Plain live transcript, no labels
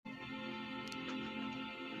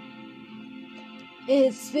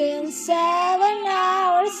It's been 7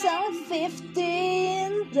 hours and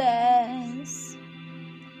 15 days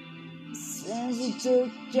since you took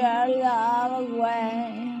your love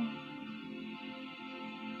away.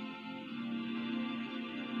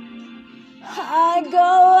 I go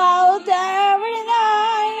out every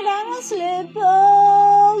night and I sleep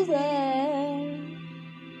all day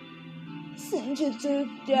since you took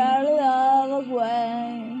your love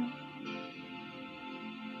away.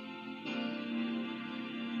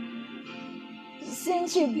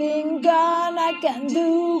 Since you've been gone, I can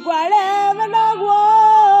do whatever I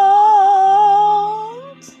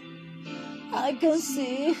want. I can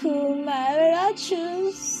see whomever I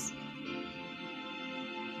choose.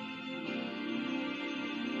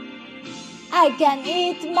 I can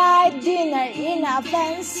eat my dinner in a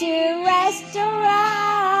fancy restaurant,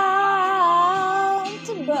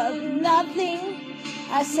 but nothing,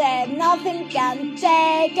 I said nothing can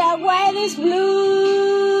take away this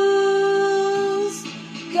blues,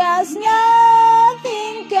 'cause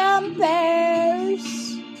nothing compares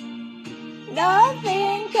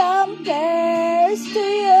to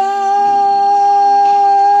you.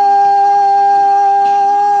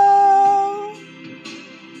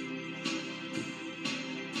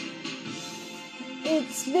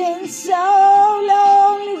 It's been so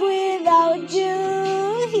lonely without you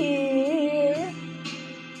here,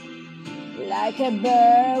 like a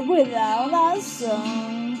bird without a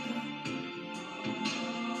song.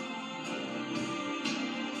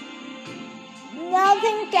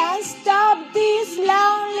 Nothing can stop these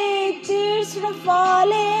lonely tears from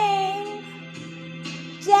falling.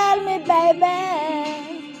 Tell me, baby,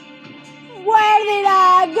 where did I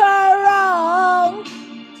go wrong?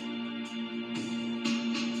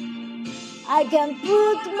 I can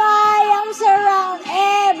put my arms around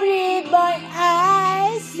every boy I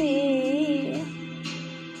see,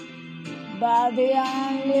 but they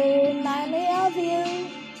only remind me of you.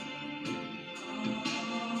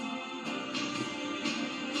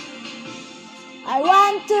 I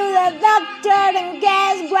went to the doctor and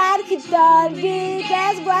guess what he told me?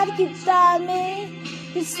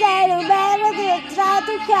 He said, oh baby, you try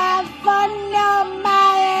to have fun no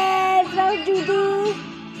matter how you do.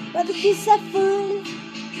 But he's a fool,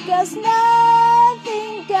 'cause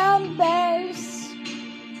nothing compares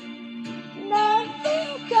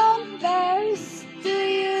to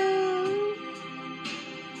you.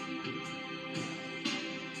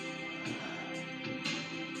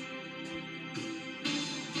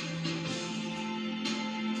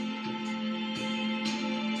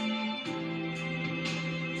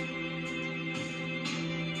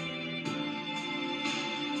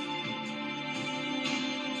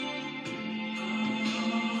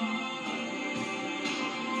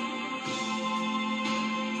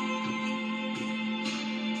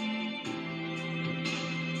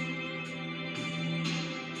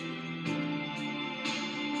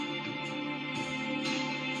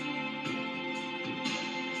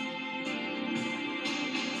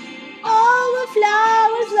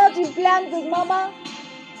 Flowers that you planted, mama,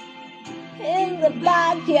 in the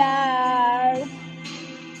backyard.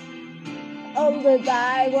 All the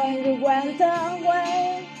time when you went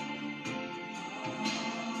away,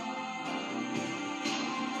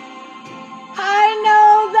 I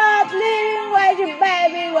know that living with your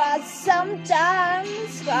baby was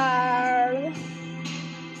sometimes hard,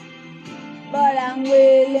 but I'm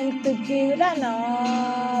willing to give it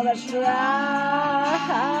another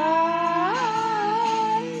try.